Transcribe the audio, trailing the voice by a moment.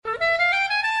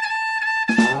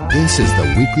This is the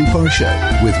Weekly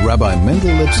Parsha with Rabbi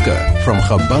Mendel Lipska from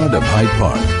Chabad of Hyde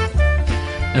Park.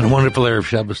 And a wonderful Erev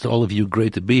Shabbos to all of you.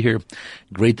 Great to be here.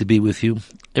 Great to be with you.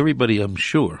 Everybody, I'm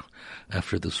sure,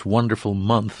 after this wonderful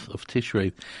month of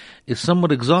Tishrei, is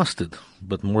somewhat exhausted,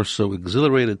 but more so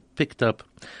exhilarated, picked up.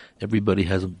 Everybody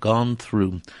has gone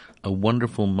through a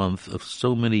wonderful month of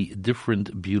so many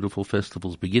different beautiful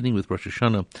festivals, beginning with Rosh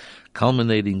Hashanah,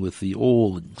 culminating with the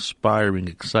all-inspiring,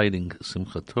 exciting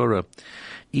Simchat Torah.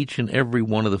 Each and every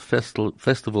one of the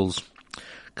festivals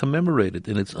commemorated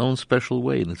in its own special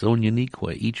way, in its own unique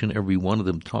way, each and every one of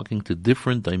them talking to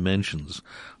different dimensions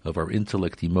of our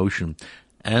intellect, emotion,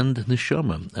 and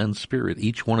neshama and spirit.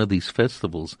 Each one of these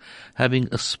festivals having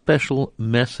a special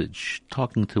message,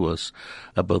 talking to us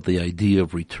about the idea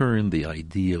of return, the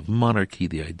idea of monarchy,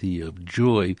 the idea of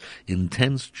joy,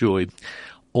 intense joy,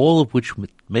 all of which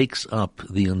makes up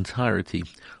the entirety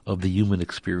of the human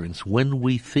experience. When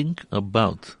we think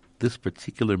about this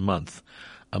particular month,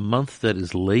 a month that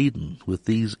is laden with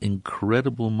these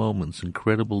incredible moments,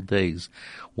 incredible days,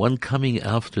 one coming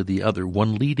after the other,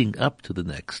 one leading up to the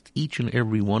next. Each and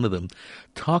every one of them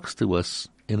talks to us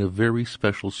in a very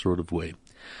special sort of way.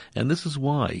 And this is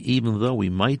why, even though we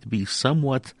might be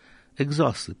somewhat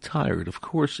exhausted, tired, of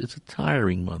course it's a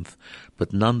tiring month,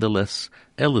 but nonetheless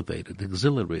elevated,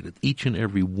 exhilarated, each and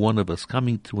every one of us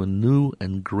coming to a new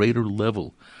and greater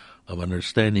level of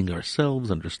understanding ourselves,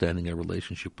 understanding our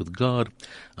relationship with God,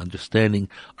 understanding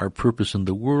our purpose in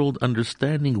the world,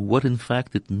 understanding what in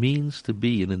fact it means to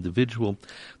be an individual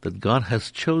that God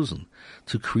has chosen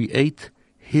to create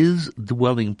His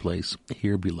dwelling place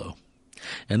here below.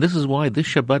 And this is why this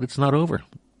Shabbat, it's not over.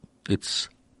 It's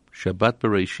Shabbat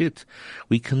Bereishit.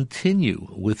 We continue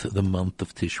with the month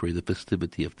of Tishrei, the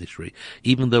festivity of Tishrei.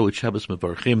 Even though it's Shabbos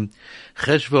Mevarchim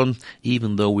Cheshvan,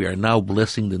 even though we are now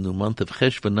blessing the new month of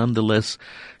Cheshvan, nonetheless,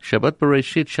 Shabbat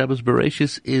Bereishit, Shabbos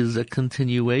Bereishis, is a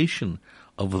continuation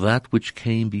of that which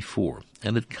came before.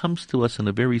 And it comes to us in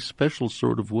a very special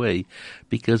sort of way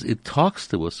because it talks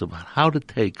to us about how to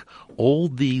take all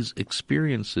these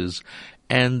experiences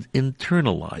and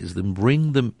internalize them,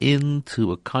 bring them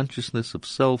into a consciousness of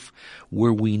self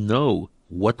where we know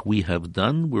what we have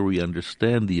done, where we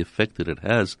understand the effect that it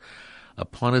has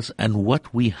upon us, and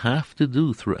what we have to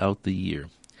do throughout the year.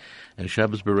 And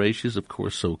Shabbos Bereishit is, of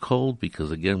course, so called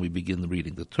because, again, we begin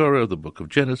reading the Torah, the book of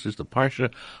Genesis, the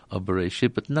Parsha of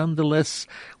Bereishit. But nonetheless,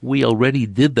 we already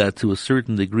did that to a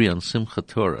certain degree on Simchat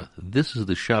Torah. This is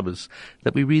the Shabbos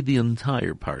that we read the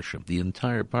entire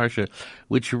Parsha,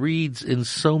 which reads in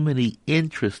so many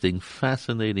interesting,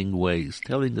 fascinating ways,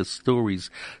 telling us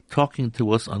stories, talking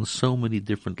to us on so many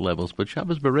different levels. But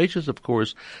Shabbos Bereishit, of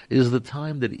course, is the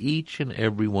time that each and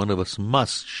every one of us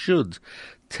should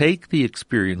take the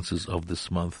experiences of this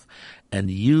month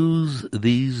and use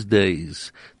these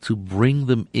days to bring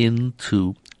them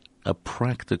into a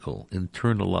practical,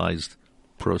 internalized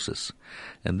process.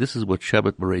 And this is what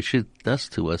Shabbat Bereishit does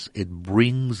to us. It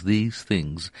brings these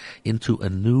things into a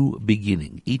new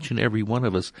beginning. Each and every one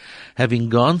of us, having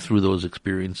gone through those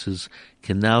experiences,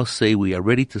 can now say we are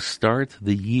ready to start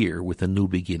the year with a new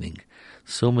beginning.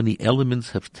 So many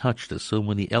elements have touched us, so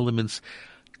many elements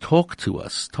talk to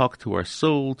us, talk to our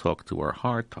soul, talk to our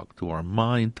heart, talk to our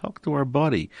mind, talk to our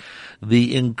body.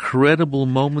 The incredible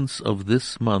moments of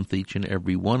this month, each and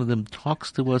every one of them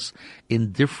talks to us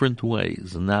in different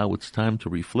ways. And now it's time to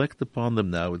reflect upon them.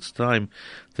 Now it's time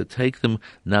to take them.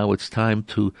 Now it's time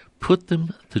to put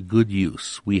them to good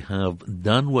use. We have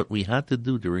done what we had to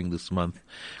do during this month.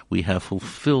 We have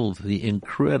fulfilled the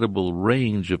incredible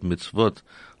range of mitzvot,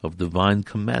 of divine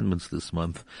commandments this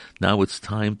month. Now it's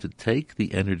time to take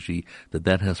the energy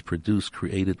that has produced,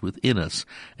 created within us,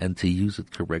 and to use it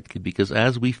correctly. Because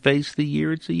as we face the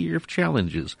year, it's a year of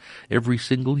challenges. Every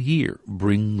single year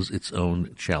brings its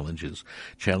own challenges.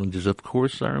 Challenges, of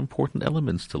course, are important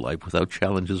elements to life. Without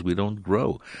challenges, we don't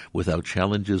grow. Without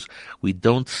challenges, we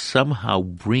don't somehow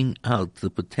bring out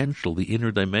the potential, the inner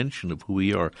dimension of who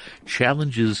we are.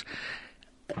 Challenges,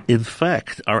 in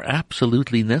fact, are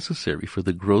absolutely necessary for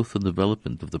the growth and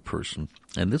development of the person.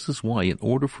 And this is why, in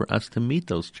order for us to meet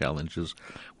those challenges,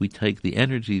 we take the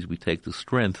energies, we take the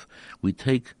strength, we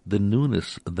take the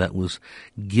newness that was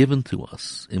given to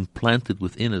us, implanted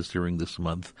within us during this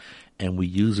month, and we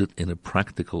use it in a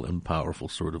practical and powerful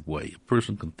sort of way. A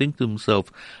person can think to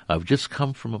himself, I've just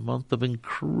come from a month of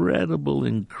incredible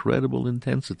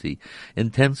intensity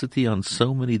on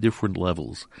so many different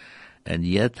levels. And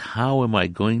yet, how am I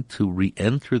going to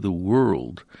re-enter the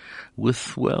world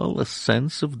with, a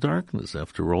sense of darkness?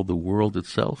 After all, the world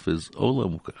itself is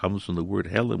olam, comes from the word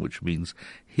helam, which means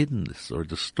hiddenness or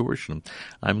distortion.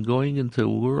 I'm going into a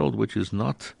world which is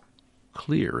not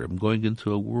clear. I'm going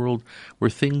into a world where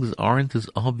things aren't as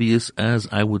obvious as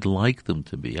I would like them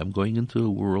to be. I'm going into a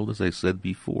world, as I said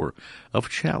before, of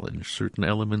challenge, certain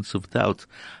elements of doubt.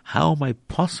 How am I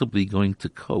possibly going to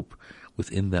cope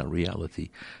within that reality?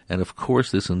 And of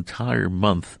course, this entire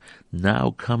month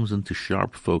now comes into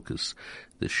sharp focus.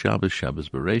 The Shabbos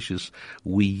Bereishit,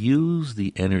 we use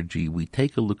the energy, we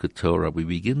take a look at Torah, we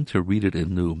begin to read it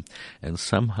anew, and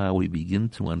somehow we begin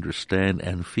to understand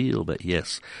and feel that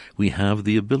yes, we have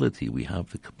the ability, we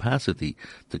have the capacity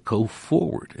to go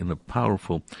forward in a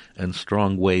powerful and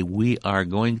strong way. We are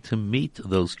going to meet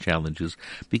those challenges,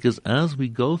 because as we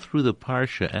go through the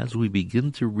Parsha, as we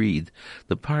begin to read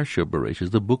the Parsha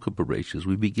Bereishit, the book of Bereishit,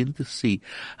 we begin to see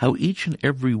how each and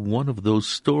every one of those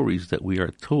stories that we are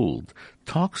told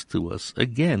talks to us,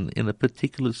 again, in a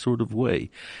particular sort of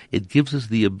way. It gives us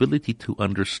the ability to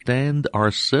understand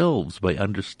ourselves by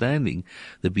understanding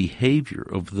the behavior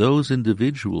of those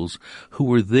individuals who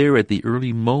were there at the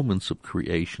early moments of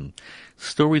creation.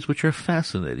 Stories which are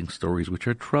fascinating, stories which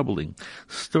are troubling,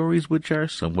 stories which are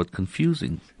somewhat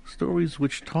confusing, stories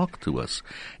which talk to us,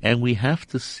 and we have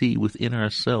to see within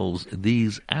ourselves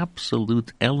these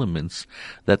absolute elements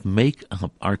that make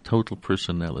up our total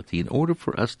personality. In order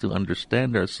for us to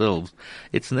understand ourselves,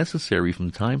 it's necessary from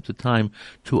time to time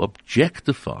to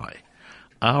objectify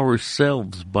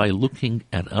ourselves by looking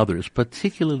at others,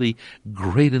 particularly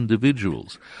great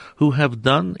individuals who have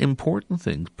done important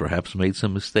things, perhaps made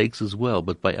some mistakes as well,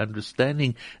 but by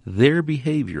understanding their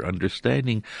behavior,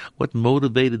 understanding what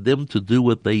motivated them to do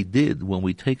what they did. When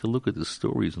we take a look at the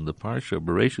stories in the Parsha of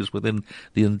Bereishit, within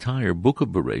the entire book of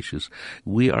Bereishit,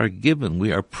 we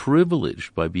are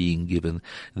privileged by being given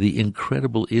the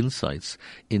incredible insights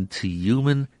into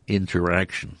human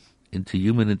interaction.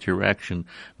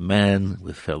 Man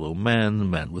with fellow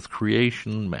man with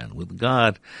creation, man with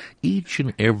God. Each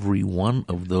and every one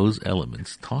of those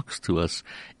elements talks to us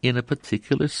in a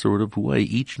particular sort of way.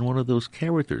 Each one of those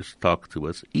characters talk to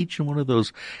us. Each one of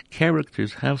those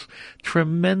characters have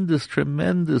tremendous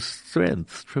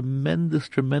strengths,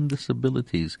 tremendous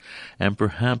abilities, and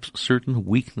perhaps certain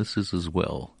weaknesses as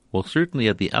well. Well, certainly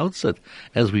at the outset,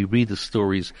 as we read the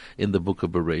stories in the book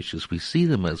of Bereishit, we see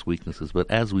them as weaknesses,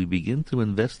 but as we begin to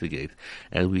investigate,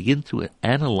 as we begin to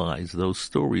analyze those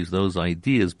stories, those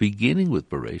ideas, beginning with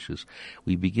Bereishit,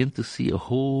 we begin to see a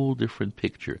whole different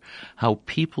picture, how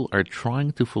people are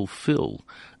trying to fulfill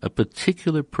a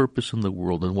particular purpose in the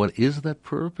world. And what is that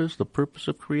purpose? The purpose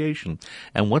of creation.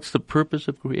 And what's the purpose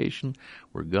of creation?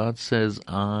 Where God says,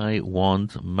 I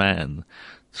want man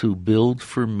to build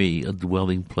for me a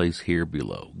dwelling place here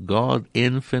below. God,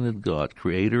 infinite God,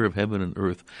 creator of heaven and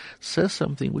earth, says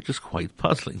something which is quite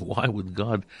puzzling. Why would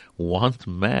God want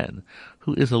man,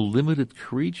 who is a limited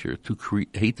creature, to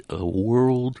create a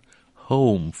world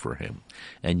home for him?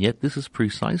 And yet this is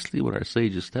precisely what our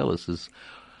sages tell us is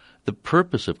the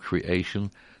purpose of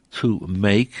creation, to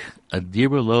make a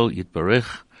direlo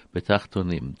yitbarech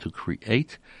betachtonim, to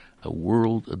create a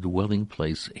world, a dwelling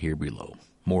place here below.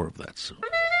 More of that soon.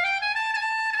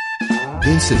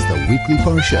 This is the Weekly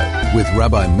Parsha with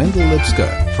Rabbi Mendel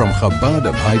Lipsker from Chabad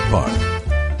of Hyde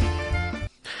Park.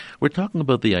 We're talking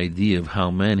about the idea of how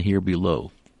man here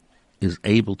below is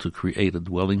able to create a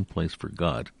dwelling place for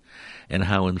God, and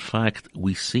how, in fact,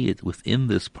 we see it within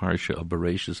this Parsha of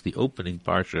Bereishit, the opening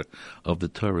Parsha of the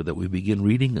Torah, that we begin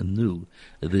reading anew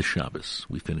this Shabbos.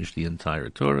 We finish the entire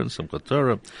Torah and Simchat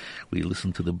Torah. We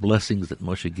listen to the blessings that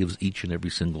Moshe gives each and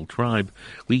every single tribe.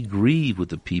 We grieve with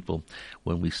the people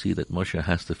when we see that Moshe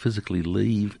has to physically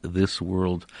leave this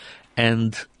world,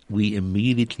 and we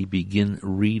immediately begin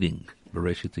reading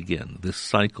Bereishit again. This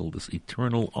cycle, this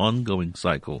eternal, ongoing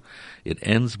cycle, it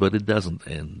ends, but it doesn't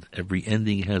end. Every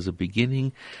ending has a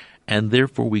beginning, and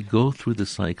therefore we go through the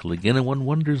cycle again, and one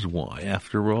wonders why.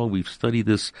 After all, we've studied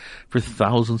this for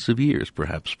thousands of years,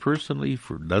 perhaps personally,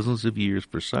 for dozens of years,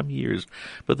 for some years,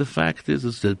 but the fact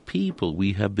is that people,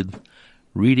 we have been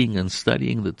reading and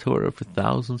studying the Torah for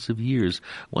thousands of years.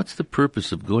 What's the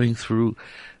purpose of going through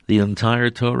the entire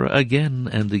Torah again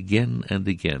and again and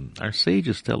again? Our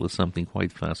sages tell us something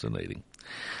quite fascinating.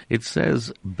 It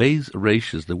says,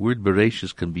 Bereishit, the word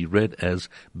Bereishit can be read as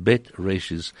Bet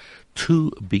Reishis,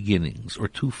 two beginnings, or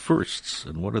two firsts.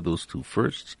 And what are those two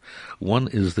firsts? One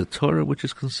is the Torah, which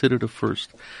is considered a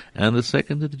first, and the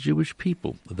second are the Jewish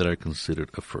people that are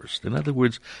considered a first. In other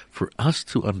words, for us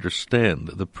to understand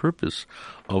the purpose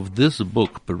of this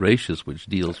book, Bereishit, which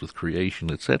deals with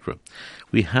creation, etc.,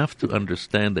 we have to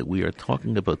understand that we are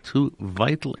talking about two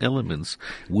vital elements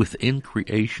within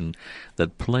creation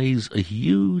that plays a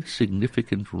huge,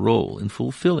 significant role in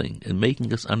fulfilling and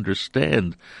making us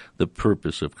understand the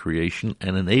purpose of creation. creation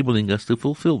and enabling us to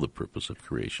fulfill the purpose of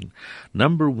creation.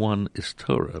 Number one is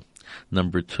Torah.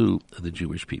 Number two, the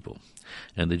Jewish people.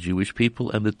 And the Jewish people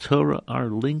and the Torah are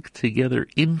linked together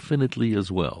infinitely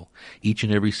as well. Each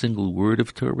and every single word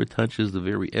of Torah touches the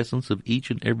very essence of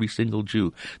each and every single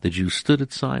Jew. The Jews stood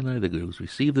at Sinai. The Jews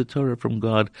received the Torah from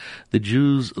God. The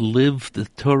Jews lived the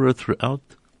Torah throughout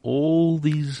all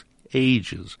these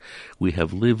ages. We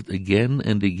have lived again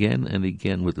and again and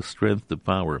again with the strength, the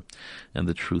power, and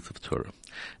the truth of Torah.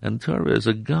 And Torah is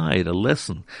a guide, a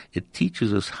lesson. It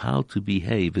teaches us how to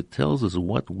behave. It tells us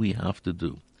what we have to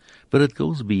do. But it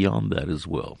goes beyond that as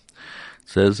well. It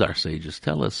says, our sages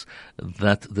tell us,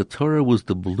 that the Torah was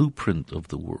the blueprint of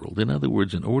the world. In other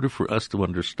words, in order for us to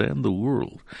understand the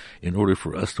world, in order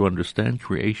for us to understand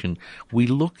creation, we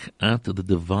look at the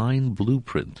divine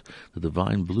blueprint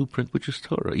which is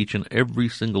Torah. Each and every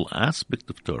single aspect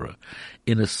of Torah,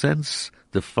 in a sense,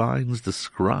 defines,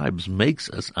 describes, makes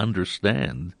us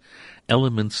understand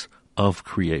elements of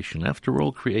creation. After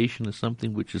all, creation is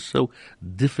something which is so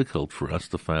difficult for us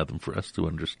to fathom, for us to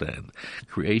understand.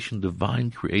 Creation, divine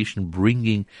creation,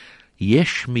 bringing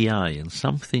yesh mi'ayin,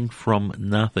 something from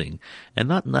nothing. And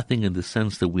not nothing in the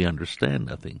sense that we understand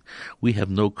nothing. We have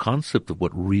no concept of what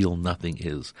real nothing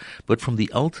is. But from the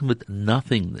ultimate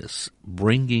nothingness,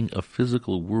 bringing a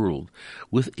physical world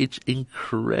with its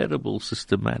incredible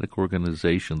systematic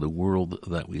organization, the world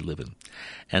that we live in.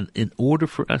 And in order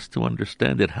for us to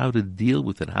understand it, how to deal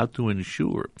with it, how to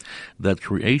ensure that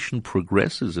creation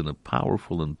progresses in a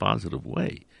powerful and positive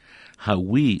way, how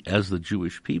we, as the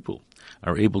Jewish people,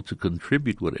 are able to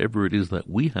contribute whatever it is that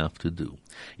we have to do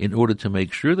in order to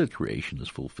make sure that creation is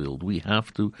fulfilled, we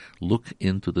have to look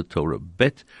into the Torah.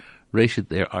 Bereishit,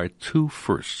 there are two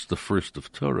firsts, the first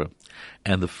of Torah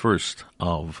and the first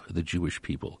of the Jewish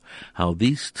people. How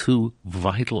these two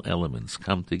vital elements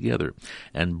come together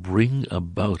and bring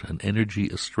about an energy,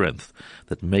 a strength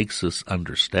that makes us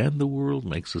understand the world,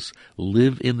 makes us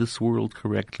live in this world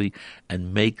correctly,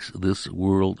 and makes this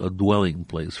world a dwelling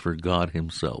place for God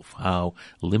himself. How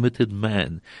limited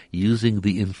man, using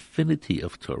the infinity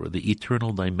of Torah, the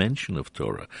eternal dimension of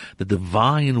Torah, the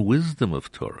divine wisdom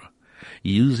of Torah,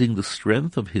 using the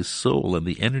strength of his soul and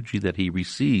the energy that he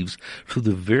receives through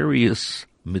the various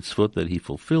mitzvot that he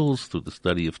fulfills through the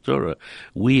study of Torah,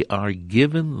 we are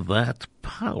given that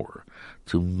power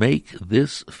to make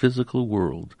this physical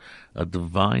world a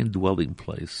divine dwelling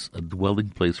place, a dwelling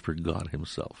place for God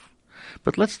himself.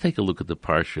 But let's take a look at the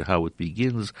Parsha, how it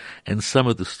begins, and some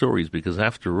of the stories, because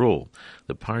after all,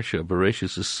 the Parsha of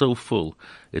Bereishit is so full,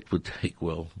 it would take,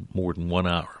 more than 1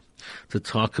 hour to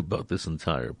talk about this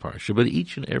entire Parsha. But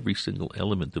each and every single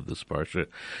element of this Parsha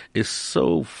is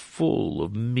so full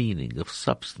of meaning, of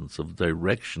substance, of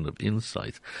direction, of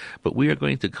insight. But we are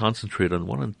going to concentrate on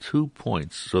 1 and 2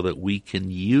 points so that we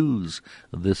can use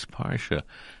this Parsha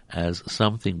as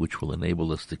something which will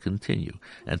enable us to continue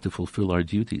and to fulfill our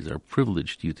duties, our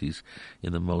privileged duties,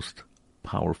 in the most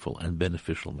powerful and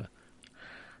beneficial manner.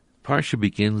 Parsha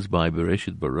begins by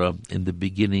Bereishit bara, in the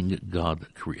beginning God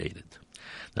created.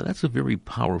 Now that's a very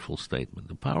powerful statement.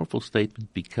 A powerful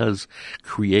statement because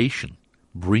creation,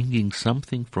 bringing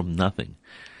something from nothing,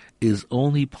 is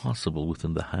only possible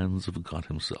within the hands of God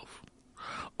himself.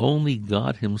 Only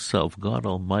God himself, God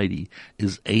Almighty,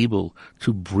 is able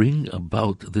to bring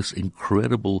about this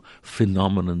incredible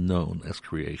phenomenon known as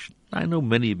creation. I know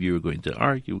many of you are going to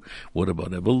argue, what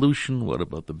about evolution? What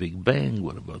about the Big Bang?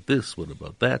 What about this? What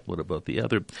about that? What about the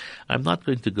other? I'm not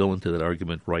going to go into that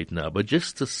argument right now, but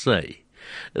just to say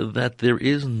that there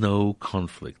is no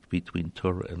conflict between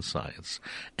Torah and science.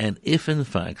 And if, in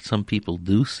fact, some people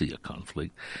do see a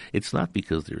conflict, it's not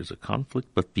because there is a conflict,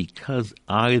 but because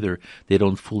either they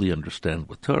don't fully understand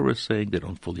what Torah is saying, they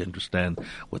don't fully understand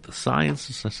what the science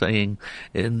is saying,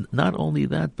 and not only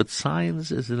that, but science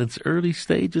is in its early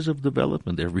stages of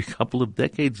development. Every couple of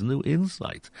decades, new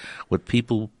insights. What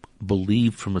people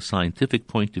believed from a scientific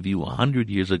point of view 100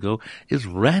 years ago is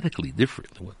radically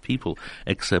different than what people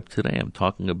accept today. I'm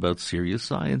talking about serious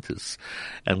scientists.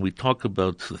 And we talk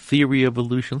about the theory of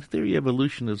evolution. The theory of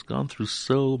evolution has gone through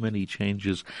so many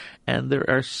changes, and there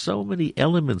are so many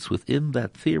elements within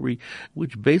that theory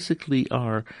which basically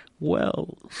are,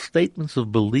 statements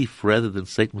of belief rather than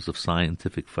statements of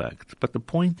scientific fact. But the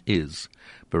point is,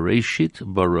 Bereishit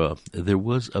bara, there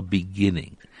was a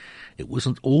beginning. It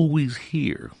wasn't always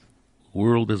here.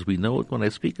 World as we know it. When I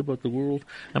speak about the world,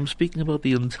 I'm speaking about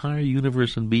the entire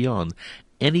universe and beyond.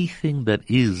 Anything that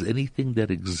is, anything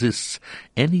that exists,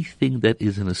 anything that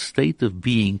is in a state of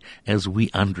being as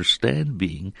we understand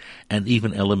being, and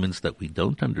even elements that we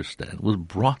don't understand, was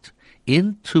brought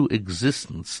into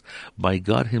existence by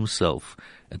God himself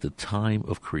at the time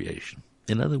of creation.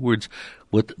 In other words,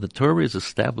 what the Torah is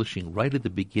establishing right at the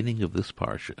beginning of this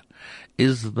parsha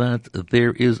is that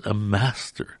there is a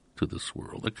master to this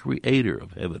world, a creator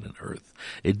of heaven and earth.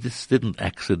 It just didn't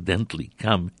accidentally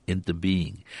come into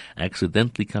being.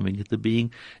 Accidentally coming into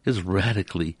being is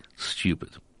radically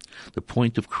stupid. The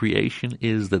point of creation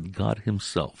is that God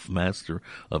himself, master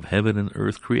of heaven and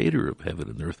earth, creator of heaven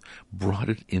and earth, brought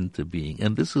it into being.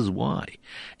 And this is why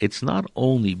it's not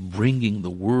only bringing the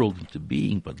world into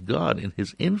being, but God, in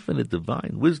his infinite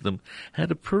divine wisdom, had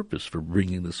a purpose for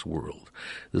bringing this world.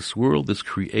 This world, this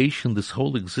creation, this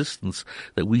whole existence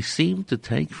that we seem to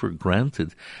take for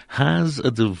granted has a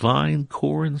divine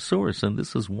core and source. And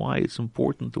this is why it's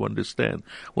important to understand,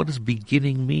 what does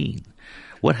beginning mean?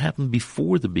 What happened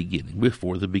before the beginning?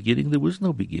 Before the beginning, there was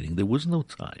no beginning. There was no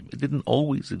time. It didn't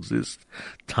always exist.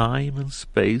 Time and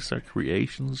space are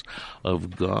creations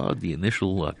of God. The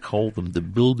initial, call them the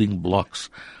building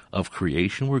blocks of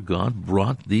creation, where God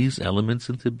brought these elements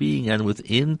into being. And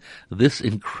within this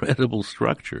incredible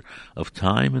structure of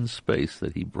time and space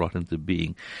that he brought into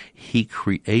being, he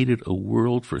created a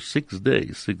world for 6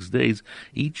 days. 6 days,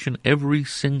 each and every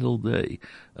single day,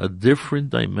 a different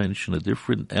dimension, a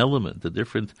different element, a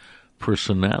different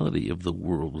personality of the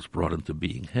world was brought into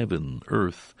being. Heaven,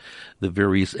 earth, the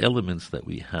various elements that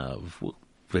we have,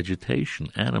 vegetation,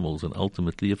 animals, and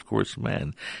ultimately, of course,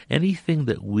 man. Anything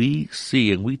that we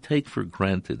see and we take for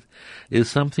granted is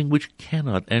something which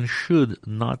cannot and should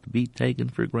not be taken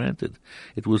for granted.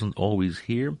 It wasn't always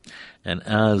here, and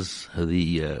as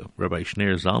the Rabbi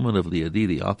Shneir Zalman of Liadi,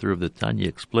 the author of the Tanya,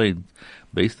 explained,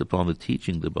 based upon the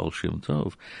teaching, the Baal Shem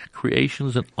Tov, creation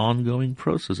is an ongoing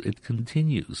process. It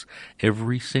continues.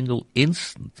 Every single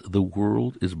instant, the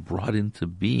world is brought into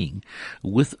being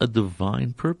with a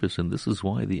divine purpose. And this is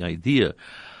why the idea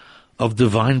of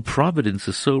divine providence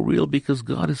is so real, because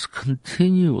God is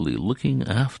continually looking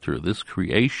after this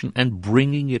creation and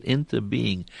bringing it into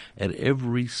being at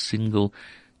every single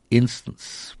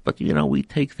instance. But, we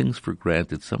take things for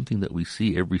granted, something that we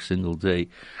see every single day.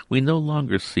 We no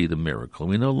longer see the miracle.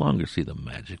 We no longer see the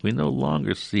magic. We no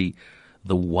longer see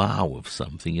the wow of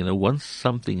something. Once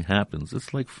something happens,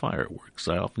 it's like fireworks.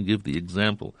 I often give the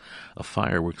example of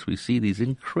fireworks. We see these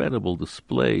incredible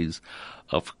displays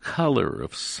of color,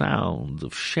 of sound,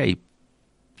 of shape,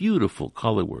 beautiful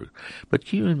color work. But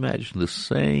can you imagine the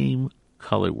same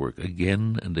color work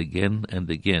again and again and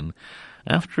again?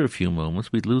 After a few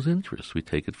moments, we lose interest. We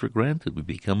take it for granted. We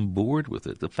become bored with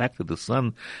it. The fact that the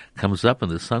sun comes up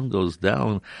and the sun goes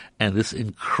down, and this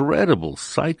incredible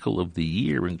cycle of the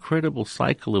year, incredible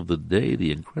cycle of the day,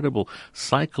 the incredible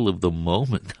cycle of the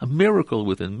moment, a miracle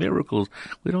within miracles,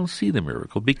 we don't see the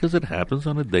miracle because it happens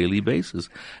on a daily basis.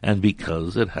 And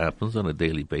because it happens on a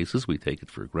daily basis, we take it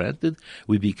for granted.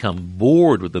 We become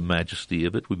bored with the majesty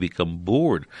of it. We become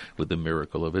bored with the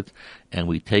miracle of it, and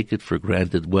we take it for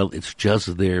granted. Well, it's just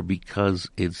there because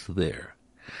it's there.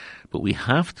 But we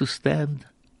have to stand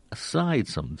aside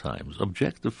sometimes,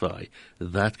 objectify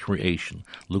that creation,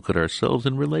 look at ourselves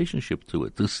in relationship to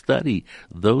it, to study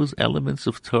those elements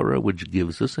of Torah which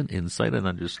gives us an insight and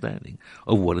understanding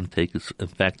of what in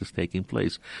fact is taking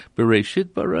place.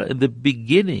 Bereishit bara, in the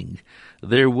beginning,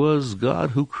 there was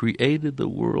God who created the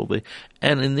world.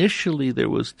 And initially there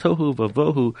was tohu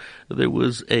vavohu, there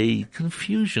was a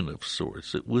confusion of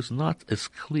sorts. It was not as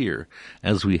clear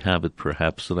as we have it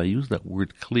perhaps, and I use that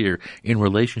word clear in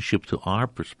relationship to our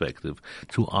perspective,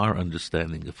 to our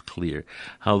understanding of clear,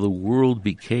 how the world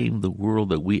became the world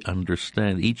that we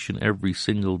understand each and every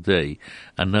single day.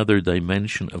 Another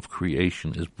dimension of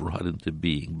creation is brought into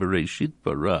being. Bereishit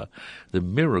bara, the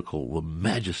miracle, the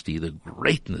majesty, the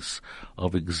greatness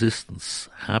of existence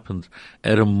happened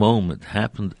at a moment,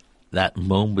 happened that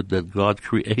moment that God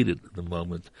created, the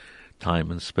moment,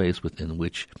 time and space within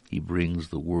which he brings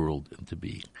the world into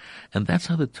being. And that's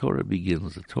how the Torah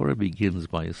begins. The Torah begins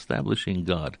by establishing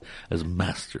God as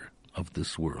master of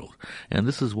this world. And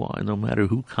this is why no matter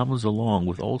who comes along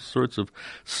with all sorts of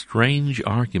strange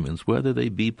arguments, whether they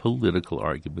be political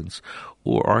arguments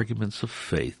or arguments of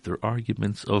faith or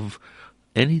arguments of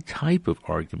any type of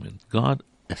argument, God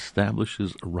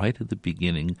establishes right at the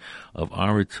beginning of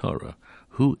our Torah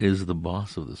who is the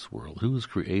boss of this world, who is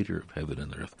creator of heaven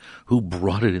and earth, who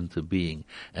brought it into being,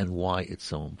 and why it's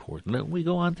so important. And we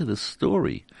go on to the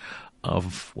story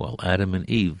of, Adam and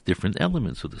Eve, different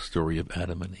elements of the story of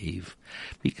Adam and Eve.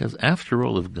 Because after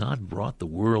all, if God brought the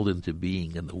world into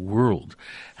being, and the world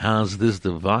has this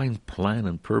divine plan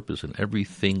and purpose, and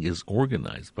everything is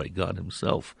organized by God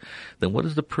himself, then what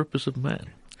is the purpose of man?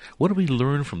 What do we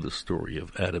learn from the story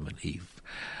of Adam and Eve?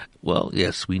 Well,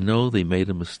 yes, we know they made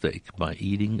a mistake by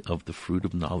eating of the fruit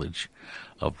of knowledge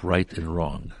of right and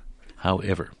wrong.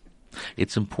 However,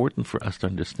 it's important for us to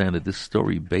understand that this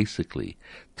story basically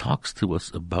talks to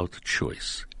us about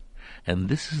choice. And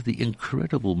this is the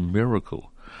incredible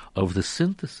miracle of the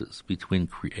synthesis between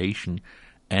creation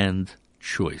and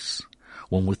choice.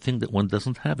 One would think that one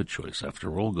doesn't have a choice.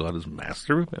 After all, God is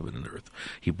master of heaven and earth.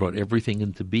 He brought everything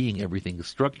into being. Everything is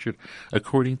structured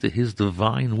according to his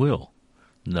divine will.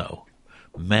 No.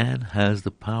 Man has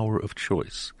the power of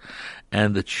choice.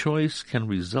 And the choice can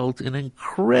result in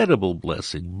incredible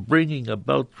blessing, bringing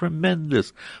about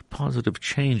tremendous positive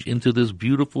change into this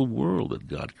beautiful world that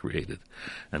God created.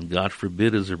 And God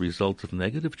forbid, as a result of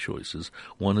negative choices,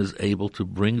 one is able to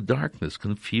bring darkness,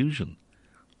 confusion,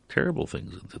 terrible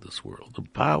things into this world. The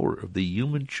power of the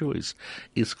human choice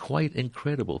is quite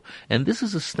incredible. And this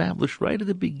is established right at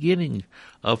the beginning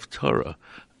of Torah.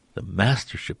 The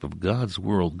mastership of God's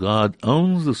world. God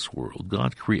owns this world.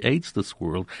 God creates this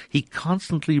world. He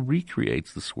constantly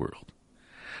recreates this world.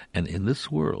 And in this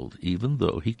world, even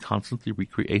though he constantly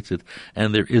recreates it,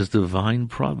 and there is divine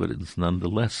providence,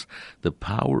 nonetheless, the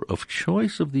power of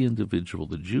choice of the individual,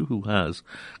 the Jew who has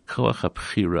koach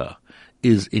habchira,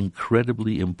 is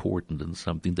incredibly important and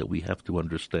something that we have to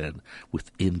understand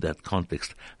within that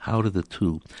context. How do the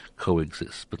two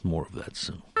coexist? But more of that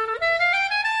soon.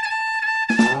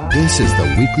 This is the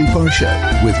Weekly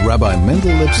Parsha with Rabbi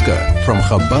Mendel Lipsker from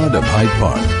Chabad of Hyde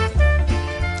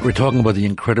Park. We're talking about the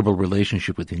incredible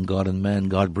relationship between God and man.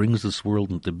 God brings this world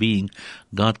into being.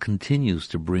 God continues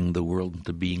to bring the world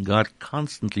into being. God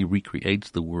constantly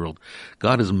recreates the world.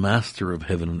 God is master of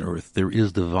heaven and earth. There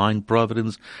is divine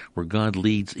providence where God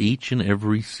leads each and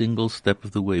every single step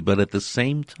of the way. But at the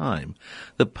same time,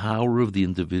 the power of the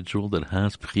individual that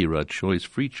has bchira, choice,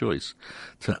 free choice,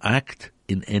 to act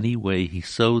in any way he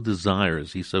so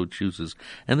desires, he so chooses.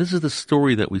 And this is the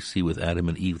story that we see with Adam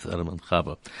and Eve, Adam and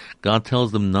Chava. God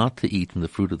tells them not to eat from the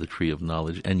fruit of the tree of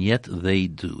knowledge, and yet they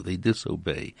do. They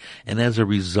disobey. And as a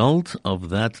result of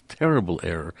that terrible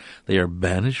error, they are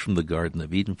banished from the Garden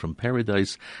of Eden, from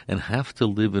paradise, and have to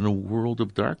live in a world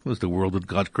of darkness. The world that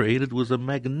God created was a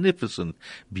magnificent,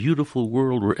 beautiful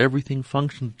world where everything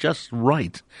functioned just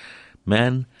right.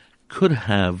 Man could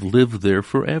have lived there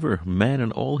forever. Man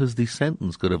and all his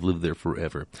descendants could have lived there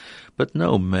forever. But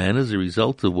no, man, as a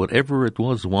result of whatever it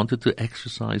was, wanted to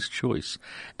exercise choice.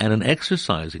 And in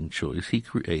exercising choice, he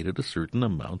created a certain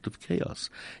amount of chaos.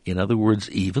 In other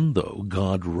words, even though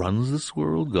God runs this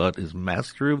world, God is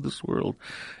master of this world,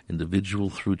 individual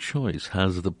through choice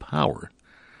has the power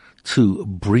to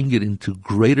bring it into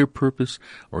greater purpose,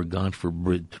 or God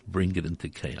forbid, bring it into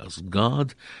chaos.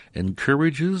 God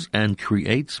encourages and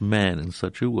creates man in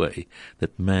such a way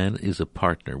that man is a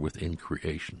partner within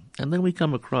creation. And then we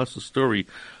come across the story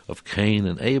of Cain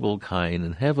and Abel, Cain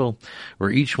and Hevel, where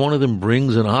each one of them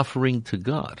brings an offering to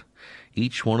God.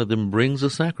 Each one of them brings a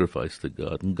sacrifice to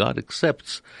God, and God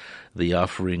accepts the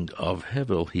offering of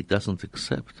Hevel. He doesn't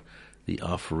accept the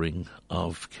offering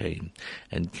of Cain.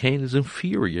 And Cain is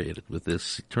infuriated with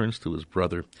this. He turns to his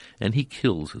brother and he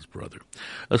kills his brother.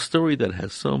 A story that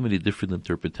has so many different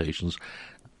interpretations,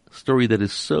 a story that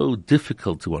is so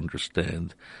difficult to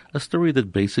understand, a story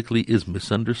that basically is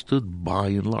misunderstood by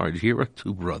and large. Here are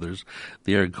two brothers.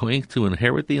 They are going to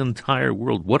inherit the entire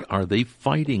world. What are they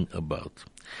fighting about?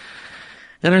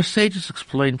 And our sages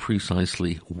explain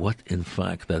precisely what, in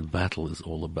fact, that battle is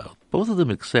all about. Both of them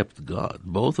accept God.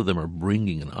 Both of them are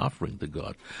bringing an offering to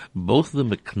God. Both of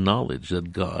them acknowledge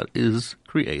that God is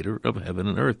creator of heaven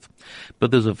and earth. But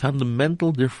there's a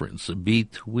fundamental difference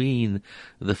between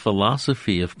the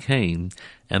philosophy of Cain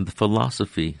and the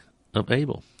philosophy of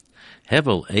Abel.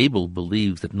 Abel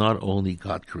believes that not only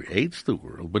God creates the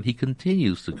world, but he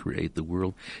continues to create the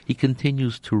world. He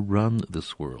continues to run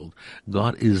this world.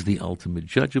 God is the ultimate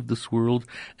judge of this world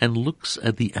and looks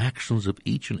at the actions of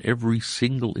each and every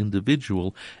single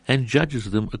individual and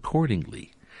judges them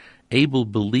accordingly. Abel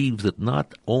believes that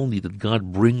not only did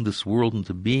God bring this world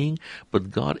into being,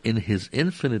 but God in his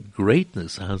infinite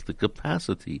greatness has the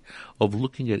capacity of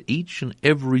looking at each and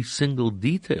every single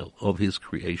detail of his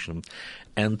creation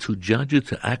and to judge it,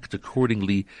 to act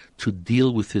accordingly, to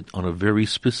deal with it on a very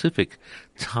specific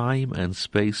time and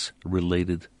space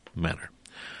related manner.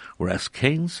 Whereas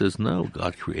Cain says, no,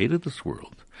 God created this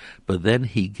world, but then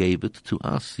he gave it to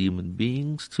us, human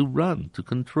beings, to run, to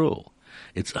control.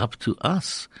 It's up to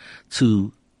us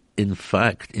to in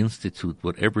fact, institute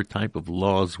whatever type of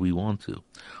laws we want to.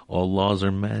 All laws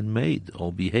are man-made.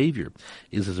 All behavior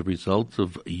is as a result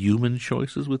of human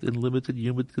choices within limited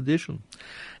human condition.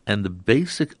 And the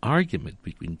basic argument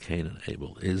between Cain and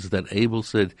Abel is that Abel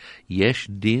said, Yesh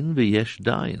din v'yesh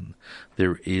dayan.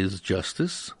 There is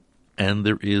justice and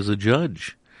there is a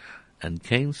judge. And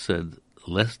Cain said,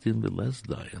 Les din v'les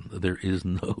dayan. There is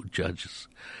no justice,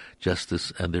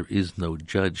 and there is no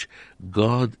judge.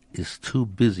 God is too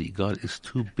busy. God is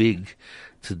too big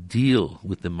to deal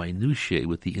with the minutiae,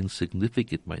 with the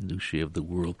insignificant minutiae of the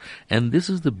world. And this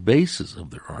is the basis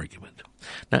of their argument.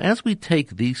 Now, as we take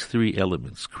these three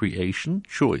elements, creation,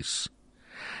 choice,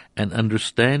 and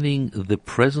understanding the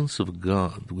presence of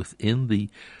God within the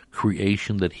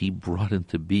creation that he brought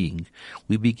into being,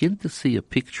 we begin to see a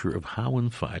picture of how, in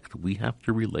fact, we have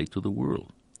to relate to the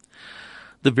world.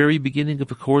 The very beginning,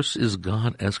 of course, is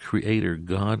God as creator,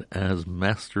 God as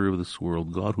master of this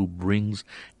world, God who brings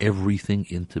everything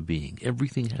into being.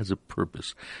 Everything has a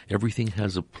purpose. Everything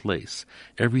has a place.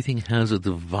 Everything has a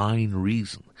divine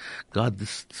reason. God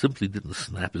simply didn't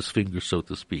snap his fingers, so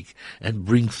to speak, and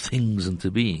bring things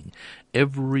into being.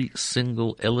 Every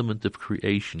single element of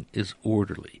creation is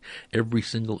orderly. Every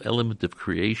single element of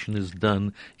creation is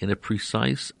done in a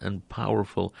precise and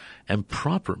powerful and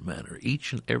proper manner.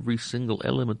 Each and every single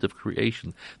element of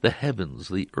creation, the heavens,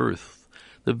 the earth,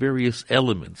 the various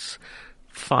elements,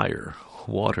 fire,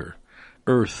 water,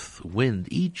 earth, wind,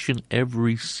 each and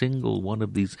every single one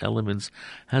of these elements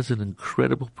has an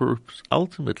incredible purpose.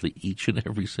 Ultimately, each and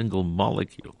every single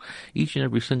molecule, each and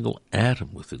every single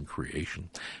atom within creation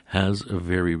has a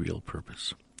very real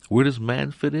purpose. Where does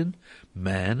man fit in?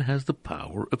 Man has the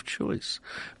power of choice.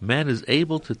 Man is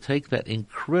able to take that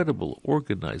incredible,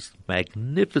 organized,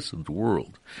 magnificent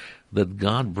world that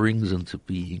God brings into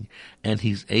being, and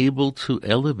he's able to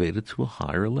elevate it to a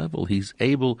higher level. He's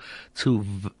able to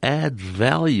add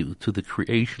value to the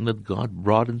creation that God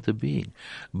brought into being.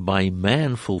 By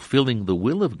man fulfilling the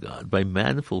will of God, by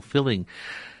man fulfilling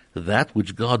that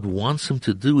which God wants him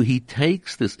to do, he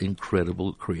takes this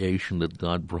incredible creation that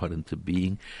God brought into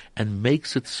being and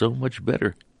makes it so much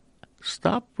better.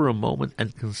 Stop for a moment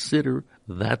and consider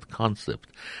that concept,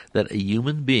 that a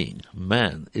human being,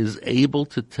 man, is able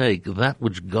to take that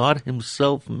which God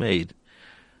himself made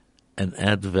and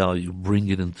add value, bring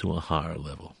it into a higher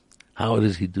level. How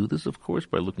does he do this? Of course,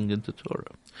 by looking into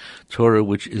Torah. Torah,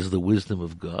 which is the wisdom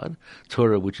of God.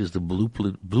 Torah, which is the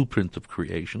blueprint of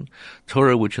creation.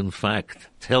 Torah, which in fact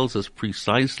tells us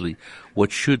precisely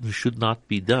what should and should not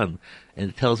be done. And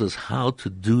it tells us how to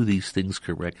do these things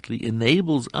correctly,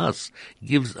 enables us,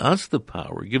 gives us the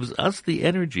power, gives us the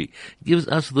energy, gives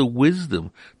us the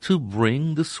wisdom to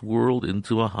bring this world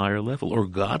into a higher level. Or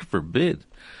God forbid,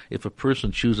 if a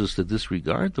person chooses to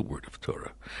disregard the word of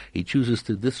Torah, he chooses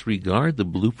to disregard the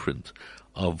blueprint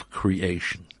of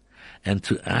creation and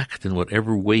to act in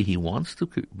whatever way he wants to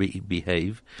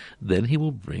behave, then he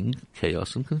will bring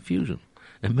chaos and confusion.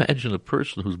 Imagine a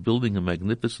person who's building a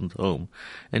magnificent home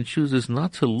and chooses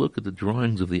not to look at the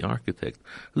drawings of the architect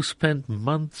who spent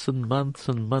months and months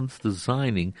and months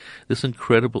designing this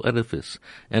incredible edifice.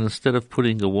 And instead of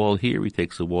putting a wall here, he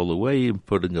takes a wall away and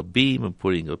putting a beam and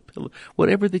putting a pillar,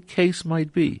 whatever the case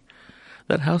might be.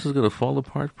 That house is going to fall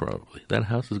apart probably. That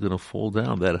house is going to fall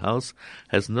down. That house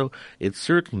it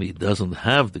certainly doesn't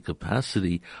have the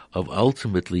capacity of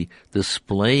ultimately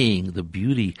displaying the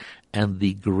beauty and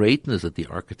the greatness that the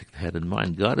architect had in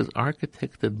mind. God, as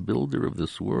architect and builder of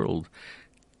this world,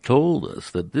 told us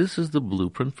that this is the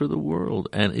blueprint for the world.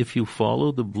 And if you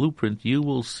follow the blueprint, you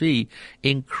will see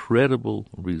incredible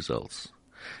results.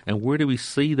 And where do we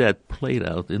see that played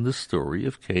out? In the story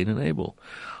of Cain and Abel.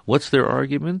 What's their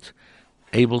argument?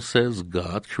 Abel says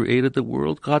God created the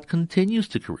world. God continues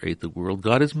to create the world.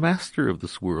 God is master of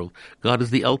this world. God is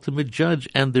the ultimate judge,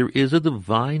 and there is a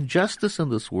divine justice in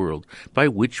this world by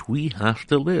which we have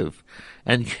to live.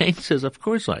 And Cain says, of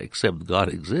course I accept God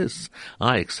exists.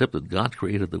 I accept that God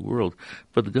created the world,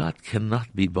 but God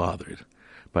cannot be bothered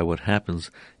by what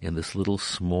happens in this little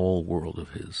small world of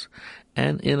his.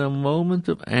 And in a moment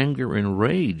of anger and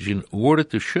rage, in order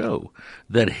to show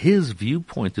that his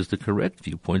viewpoint is the correct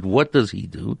viewpoint, what does he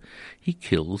do? He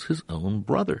kills his own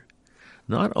brother.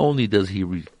 Not only does he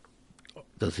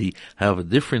have a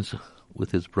difference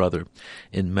with his brother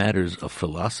in matters of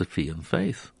philosophy and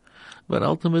faith, but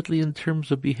ultimately in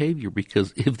terms of behavior,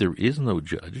 because if there is no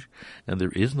judge and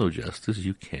there is no justice,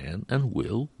 you can and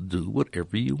will do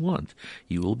whatever you want.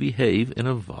 You will behave in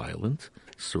a violent,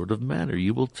 sort of manner.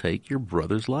 You will take your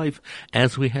brother's life,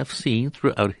 as we have seen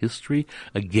throughout history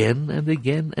again and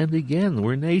again and again,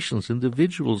 where nations,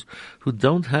 individuals who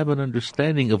don't have an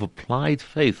understanding of applied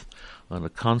faith on a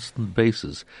constant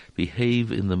basis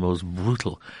behave in the most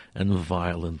brutal and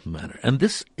violent manner. And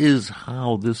this is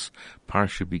how this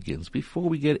parsha begins. Before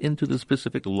we get into the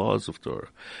specific laws of Torah,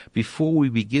 before we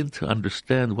begin to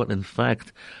understand what in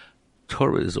fact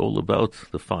Torah is all about,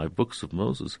 the 5 books of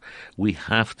Moses, we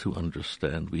have to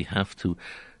understand, we have to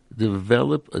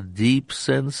develop a deep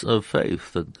sense of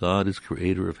faith that God is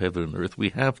creator of heaven and earth.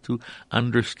 We have to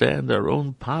understand our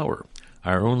own power,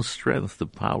 our own strength, the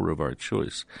power of our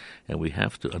choice. And we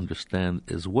have to understand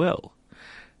as well,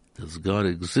 does God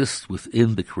exist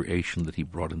within the creation that he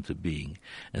brought into being?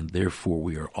 And therefore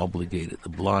we are obligated,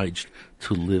 obliged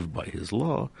to live by his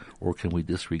law, or can we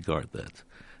disregard that?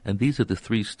 And these are the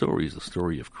 3 stories, the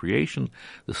story of creation,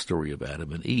 the story of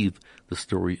Adam and Eve, the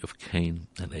story of Cain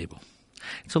and Abel.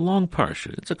 It's a long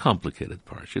parsha. It's a complicated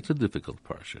parsha. It's a difficult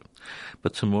parsha.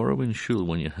 But tomorrow in Shul,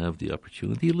 when you have the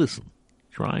opportunity, listen.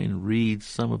 Try and read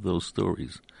some of those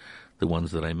stories. The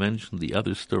ones that I mentioned, the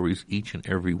other stories, each and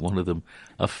every one of them,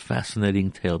 a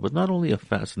fascinating tale. But not only a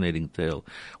fascinating tale,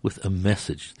 with a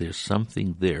message. There's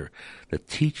something there that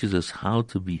teaches us how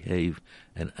to behave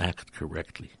and act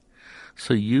correctly.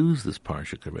 So use this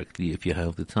parsha correctly if you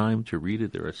have the time to read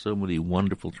it. There are so many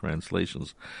wonderful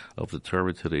translations of the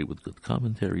Torah today with good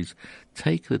commentaries.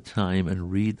 Take the time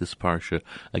and read this parsha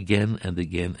again and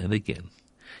again and again.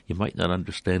 You might not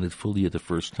understand it fully at the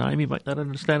first time. You might not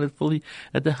understand it fully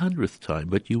at the 100th time,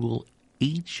 but you will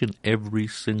each and every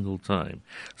single time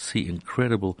see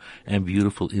incredible and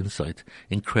beautiful insight,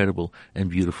 incredible and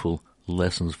beautiful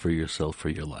lessons for yourself, for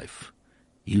your life.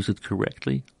 Use it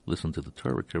correctly. Listen to the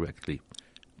Torah correctly.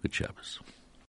 Good Shabbos.